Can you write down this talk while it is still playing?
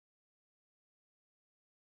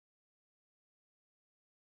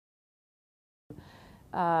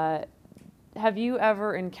have you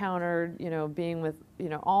ever encountered, being with,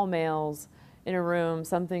 all males in a room,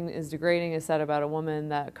 something is degrading is said about a woman,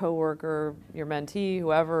 that coworker, your mentee,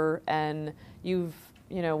 whoever, and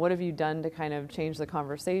what have you done to kind of change the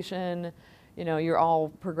conversation? You're all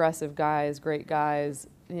progressive guys, great guys.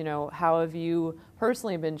 How have you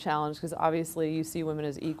personally been challenged? Because obviously you see women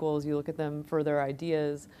as equals, you look at them for their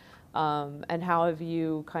ideas, and how have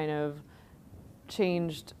you kind of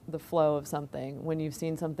changed the flow of something when you've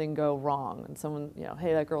seen something go wrong and someone,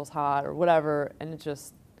 hey, that girl's hot or whatever, and it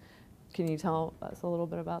just, can you tell us a little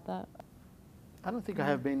bit about that? I don't think I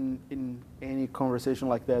have been in any conversation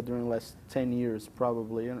like that during the last 10 years,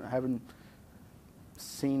 probably. And I haven't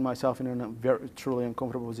seen myself in a very truly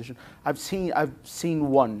uncomfortable position. I've seen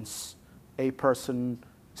once a person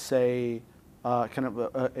say, a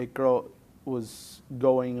girl was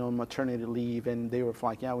going on maternity leave, and they were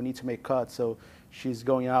like, yeah, we need to make cuts, so she's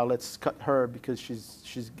going out, let's cut her because she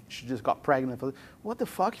just got pregnant. What the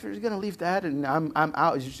fuck, if you're just gonna leave that and I'm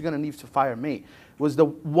out, you're just gonna need to fire me. It was the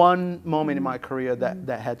one moment in my career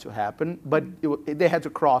that had to happen, but they had to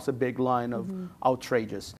cross a big line of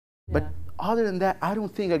outrageous. Yeah. But other than that, I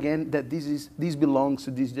don't think, again, that this belongs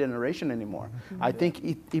to this generation anymore. I think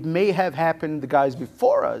it may have happened the guys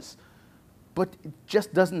before us, but it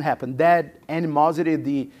just doesn't happen. That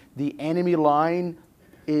animosity, the enemy line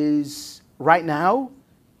is right now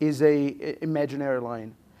is a imaginary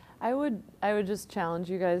line. I would just challenge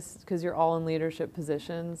you guys, because you're all in leadership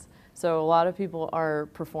positions. So a lot of people are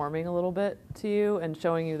performing a little bit to you and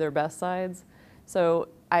showing you their best sides. So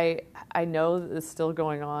I know that it's still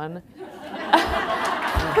going on.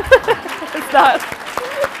 It's not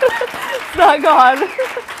gone.